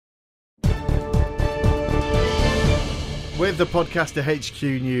With the Podcaster HQ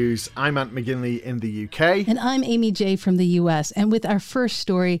News, I'm Ant McGinley in the UK. And I'm Amy J from the US. And with our first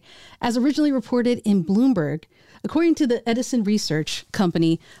story, as originally reported in Bloomberg, according to the Edison Research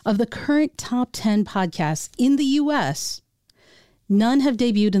Company, of the current top 10 podcasts in the US, none have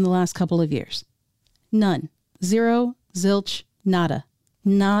debuted in the last couple of years. None. Zero, zilch, nada.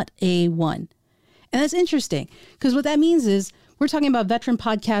 Not a one. And that's interesting because what that means is we're talking about veteran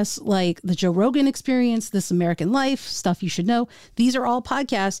podcasts like the Joe Rogan Experience, This American Life, Stuff You Should Know. These are all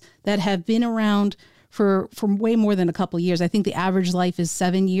podcasts that have been around for way more than a couple of years. I think the average life is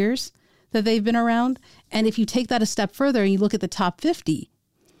 7 years that they've been around. And if you take that a step further and you look at the top 50,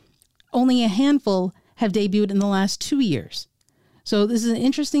 only a handful have debuted in the last 2 years. So this is an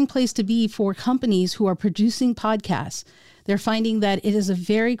interesting place to be for companies who are producing podcasts. They're finding that it is a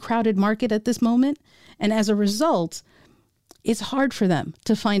very crowded market at this moment. And as a result, it's hard for them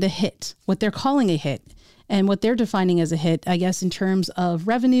to find a hit, what they're calling a hit, and what they're defining as a hit, I guess, in terms of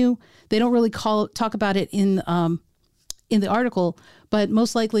revenue. They don't really talk about it in the article, but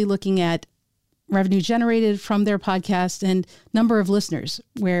most likely looking at revenue generated from their podcast and number of listeners,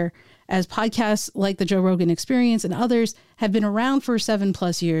 whereas podcasts like the Joe Rogan Experience and others have been around for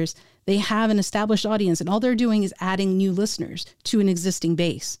 7+ years, they have an established audience, and all they're doing is adding new listeners to an existing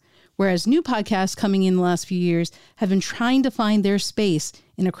base. Whereas new podcasts coming in the last few years have been trying to find their space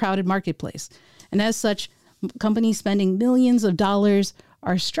in a crowded marketplace. And as such, companies spending millions of dollars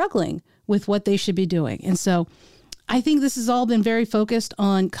are struggling with what they should be doing. And so I think this has all been very focused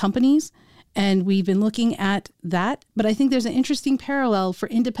on companies, and we've been looking at that. But I think there's an interesting parallel for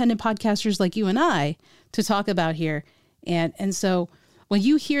independent podcasters like you and I to talk about here. And so when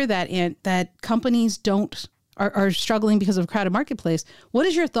you hear that, and that companies are struggling because of a crowded marketplace, what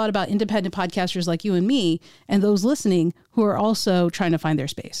is your thought about independent podcasters like you and me and those listening who are also trying to find their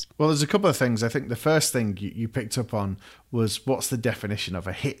space? Well, there's a couple of things. I think the first thing you picked up on was what's the definition of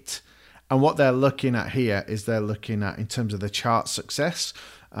a hit? And what they're looking at here is they're looking at in terms of the chart success,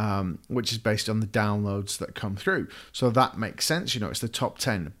 which is based on the downloads that come through. So that makes sense. It's the top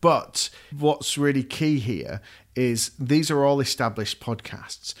 10. But what's really key here is these are all established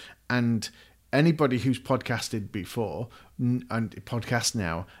podcasts, and anybody who's podcasted before and podcasts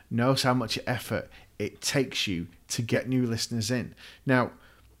now knows how much effort it takes you to get new listeners in. Now,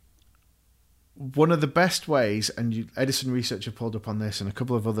 one of the best ways, and Edison Research have pulled up on this and a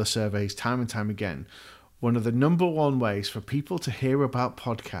couple of other surveys time and time again, one of the number one ways for people to hear about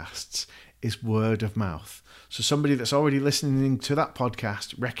podcasts is word of mouth. So somebody that's already listening to that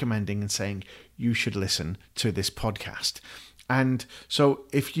podcast recommending and saying, you should listen to this podcast. And so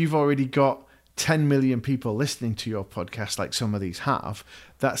if you've already got 10 million people listening to your podcast, like some of these have,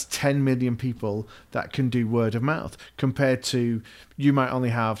 that's 10 million people that can do word of mouth, compared to you might only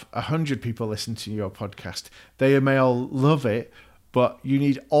have 100 people listen to your podcast. They may all love it, but you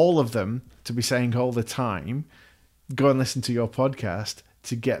need all of them to be saying all the time, go and listen to your podcast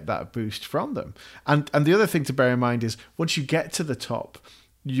to get that boost from them. And the other thing to bear in mind is once you get to the top,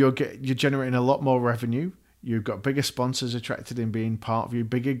 you're generating a lot more revenue. You've got bigger sponsors attracted in being part of you,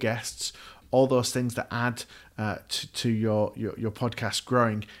 bigger guests, all those things that add to your podcast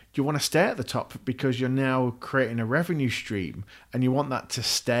growing. You want to stay at the top because you're now creating a revenue stream, and you want that to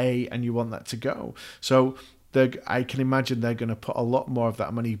stay and you want that to go. So I can imagine they're going to put a lot more of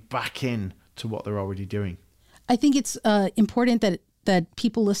that money back in to what they're already doing. I think it's important that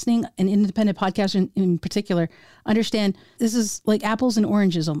people listening, and independent podcasters in particular, understand this is like apples and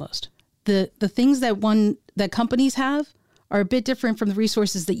oranges almost. The things that companies have are a bit different from the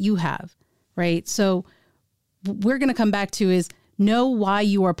resources that you have. Right. So we're going to come back to is know why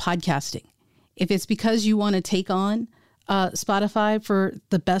you are podcasting. If it's because you want to take on Spotify for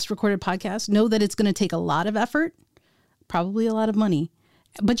the best recorded podcast, know that it's going to take a lot of effort, probably a lot of money,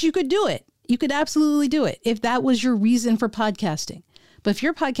 but you could do it. You could absolutely do it if that was your reason for podcasting. But if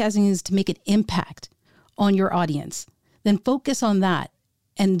your podcasting is to make an impact on your audience, then focus on that,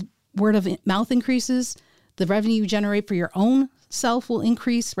 and word of mouth increases, the revenue you generate for your own self will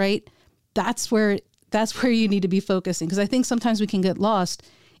increase, right? That's where you need to be focusing, because I think sometimes we can get lost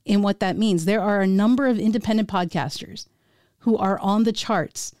in what that means. There are a number of independent podcasters who are on the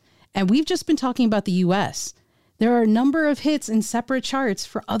charts, and we've just been talking about the US. There are a number of hits in separate charts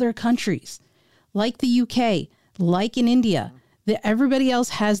for other countries, like the UK, like in India. Everybody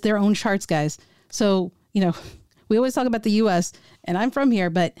else has their own charts, guys. So, we always talk about the US, and I'm from here,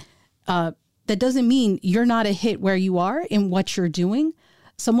 but that doesn't mean you're not a hit where you are in what you're doing.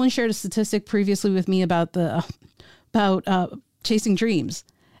 Someone shared a statistic previously with me about Chasing Dreams,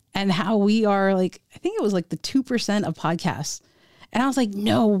 and how we are I think it was the 2% of podcasts. And I was like,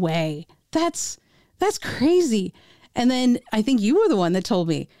 no way. That's crazy. And then I think you were the one that told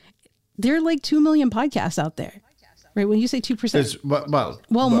me there are like 2 million podcasts out there, right? When you say 2%, more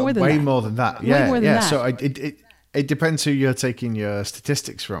than way that. more than that. Way Yeah, more than yeah. that. So it depends who you're taking your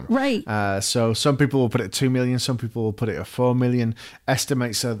statistics from. Right. So some people will put it at 2 million, some people will put it at 4 million.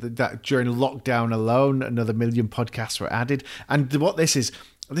 Estimates are that during lockdown alone, another 1 million podcasts were added. And what this is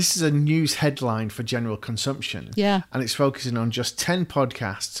a news headline for general consumption. Yeah. And it's focusing on just 10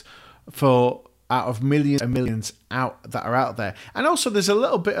 podcasts out of millions and millions that are out there. And also there's a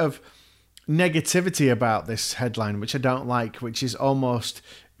little bit of negativity about this headline, which I don't like, which is almost,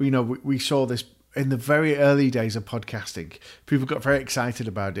 we saw this in the very early days of podcasting. People got very excited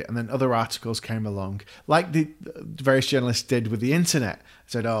about it, and then other articles came along, like the various journalists did with the internet.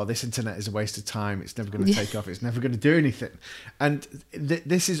 Said, oh, this internet is a waste of time. It's never going to take off. It's never going to do anything. And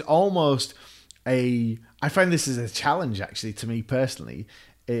this is almost I find this is a challenge, actually, to me personally,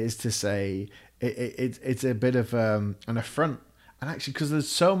 is to say it's a bit of an affront. And actually, because there's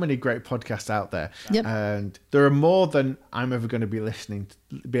so many great podcasts out there, and there are more than I'm ever going to be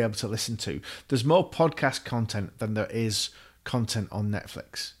able to listen to. There's more podcast content than there is content on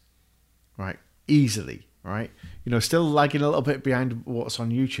Netflix, right? Easily, right? Still lagging a little bit behind what's on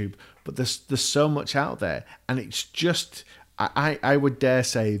YouTube, but there's so much out there, and it's just I would dare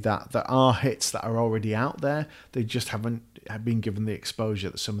say that there are hits that are already out there. They just haven't been given the exposure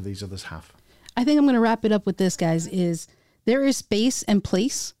that some of these others have. I think I'm going to wrap it up with this, guys, is there is space and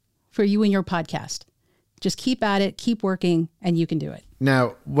place for you and your podcast. Just keep at it, keep working, and you can do it.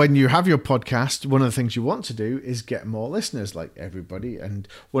 Now, when you have your podcast, one of the things you want to do is get more listeners like everybody. And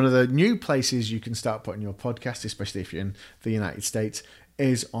one of the new places you can start putting your podcast, especially if you're in the United States,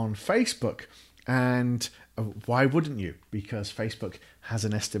 is on Facebook. And why wouldn't you? Because Facebook has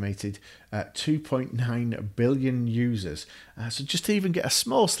an estimated 2.9 billion users. So just to even get a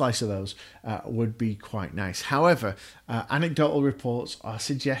small slice of those would be quite nice. However, anecdotal reports are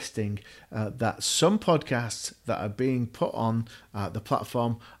suggesting that some podcasts that are being put on the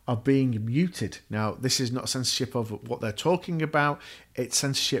platform are being muted. Now, this is not censorship of what they're talking about. It's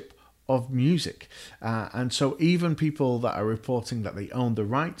censorship of music. And so even people that are reporting that they own the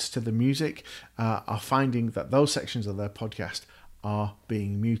rights to the music are finding that those sections of their podcast are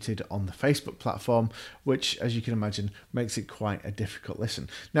being muted on the Facebook platform, which, as you can imagine, makes it quite a difficult listen.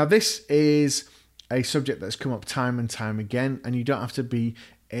 Now, this is a subject that's come up time and time again, and you don't have to be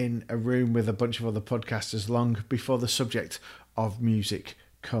in a room with a bunch of other podcasters long before the subject of music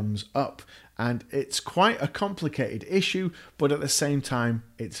comes up. And it's quite a complicated issue, but at the same time,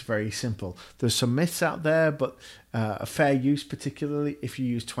 it's very simple. There's some myths out there, but a fair use, particularly if you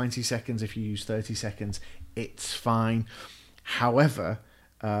use 20 seconds, if you use 30 seconds, it's fine. However,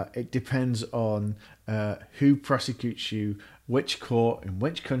 it depends on who prosecutes you, which court, in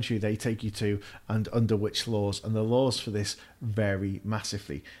which country they take you to, and under which laws. And the laws for this vary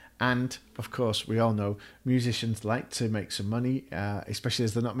massively. And, of course, we all know musicians like to make some money, especially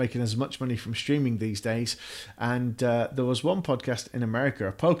as they're not making as much money from streaming these days. And there was one podcast in America,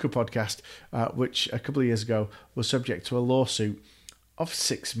 a poker podcast, which a couple of years ago was subject to a lawsuit of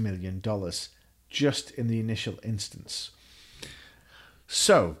 $6 million just in the initial instance.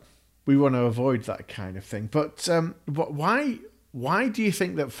 So we want to avoid that kind of thing. But why do you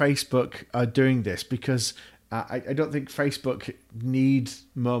think that Facebook are doing this? Because I don't think Facebook needs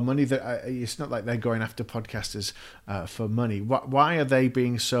more money. It's not like they're going after podcasters for money. Why are they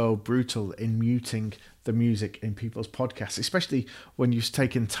being so brutal in muting the music in people's podcasts, especially when you've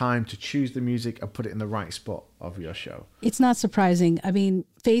taken time to choose the music and put it in the right spot of your show? It's not surprising. I mean,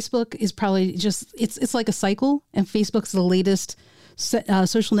 Facebook is probably just, it's like a cycle, and Facebook's the latest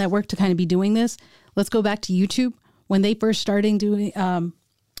social network to kind of be doing this. Let's go back to YouTube when they first started doing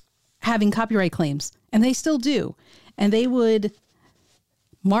having copyright claims, and they still do. And they would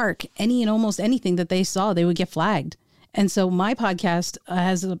mark any and almost anything that they saw, they would get flagged. And so my podcast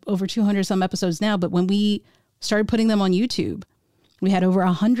has over 200 some episodes now, but when we started putting them on YouTube, we had over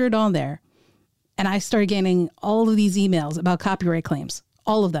 100 on there. And I started getting all of these emails about copyright claims,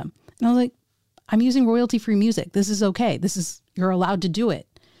 all of them. And I was like, I'm using royalty-free music. This is okay. You're allowed to do it.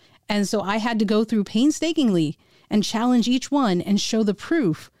 And so I had to go through painstakingly and challenge each one and show the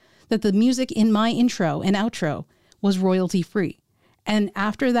proof that the music in my intro and outro was royalty-free. And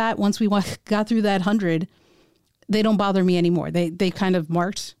after that, once we got through that 100, they don't bother me anymore. They kind of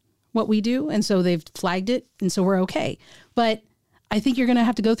marked what we do, and so they've flagged it, and so we're okay. But I think you're going to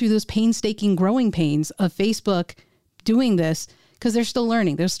have to go through those painstaking growing pains of Facebook doing this, because they're still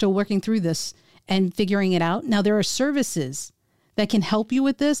learning. They're still working through this and figuring it out. Now, there are services that can help you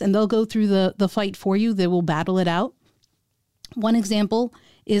with this, and they'll go through the fight for you. They will battle it out. One example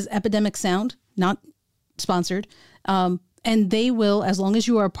is Epidemic Sound, not sponsored. And they will, as long as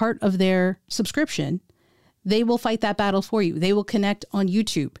you are a part of their subscription, they will fight that battle for you. They will connect on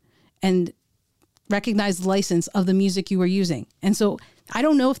YouTube and recognize the license of the music you are using. And so I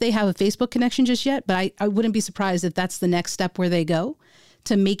don't know if they have a Facebook connection just yet, but I wouldn't be surprised if that's the next step where they go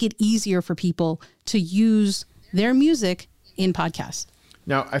to make it easier for people to use their music in podcasts.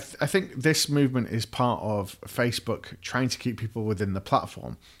 Now, I think this movement is part of Facebook trying to keep people within the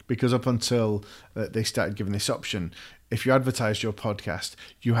platform, because up until they started giving this option, if you advertised your podcast,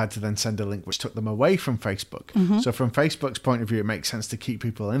 you had to then send a link which took them away from Facebook. Mm-hmm. So from Facebook's point of view, it makes sense to keep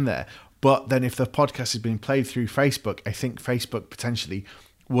people in there. But then if the podcast is being played through Facebook, I think Facebook potentially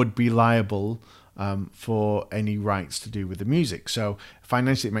would be liable for any rights to do with the music. So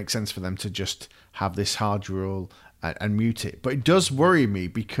financially, it makes sense for them to just have this hard rule and mute it. But it does worry me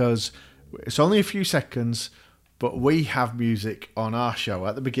because it's only a few seconds, but we have music on our show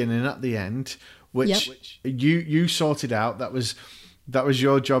at the beginning and at the end, which you sorted out. That was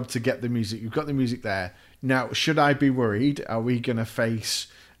your job to get the music. You've got the music there. Now, should I be worried? Are we going to face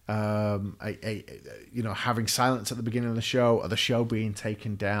having silence at the beginning of the show, or the show being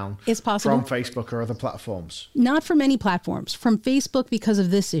taken down? It's possible from Facebook or other platforms. Not from any platforms, from Facebook because of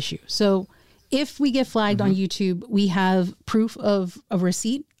this issue. So if we get flagged on YouTube, we have proof of a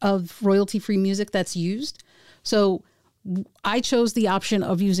receipt of royalty-free music that's used. So I chose the option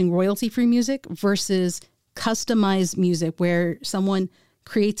of using royalty-free music versus customized music, where someone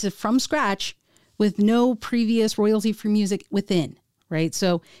creates it from scratch with no previous royalty-free music within, right?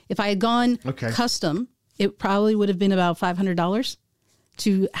 So if I had gone custom, it probably would have been about $500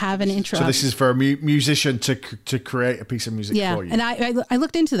 to have an intro. So this is for a musician to create a piece of music for you. And I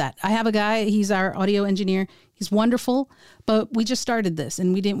looked into that. I have a guy, he's our audio engineer. He's wonderful, but we just started this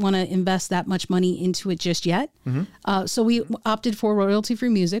and we didn't want to invest that much money into it just yet. Mm-hmm. So we opted for royalty-free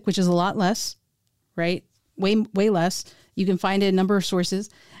music, which is a lot less, right? Way less. You can find it in a number of sources.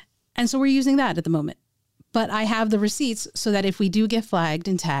 And so we're using that at the moment. But I have the receipts so that if we do get flagged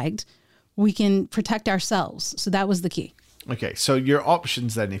and tagged, we can protect ourselves. So that was the key. Okay, so your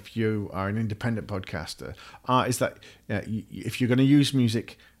options then, if you are an independent podcaster, is that if you're going to use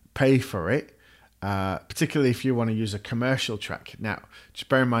music, pay for it, particularly if you want to use a commercial track. Now, just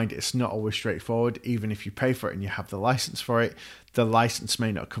bear in mind, it's not always straightforward. Even if you pay for it and you have the license for it, the license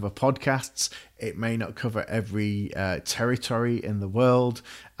may not cover podcasts. It may not cover every territory in the world.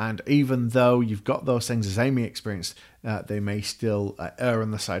 And even though you've got those things, as Amy experienced, they may still err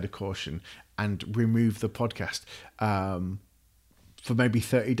on the side of caution and remove the podcast for maybe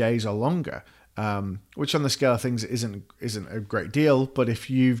 30 days or longer, which on the scale of things isn't a great deal. But if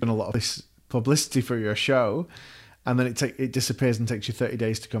you've done a lot of this publicity for your show and then it disappears and takes you 30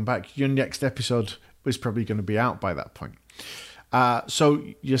 days to come back, your next episode is probably going to be out by that point. So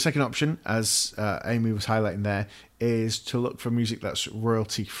your second option, as Amy was highlighting there, is to look for music that's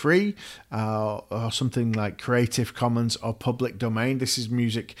royalty-free or something like Creative Commons or public domain. This is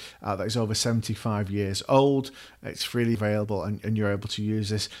music that is over 75 years old. It's freely available and you're able to use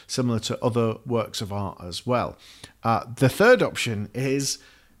this, similar to other works of art as well. The third option is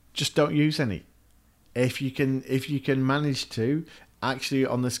just don't use any. If you can manage to, actually,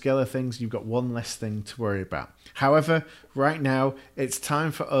 on the scale of things, you've got one less thing to worry about. However, right now, it's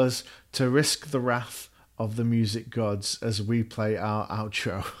time for us to risk the wrath of the music gods as we play our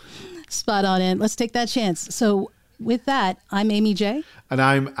outro. Spot on, Ant. Let's take that chance. So with that, I'm Amy J. And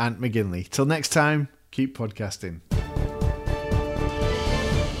I'm Ant McGinley. Till next time, keep podcasting.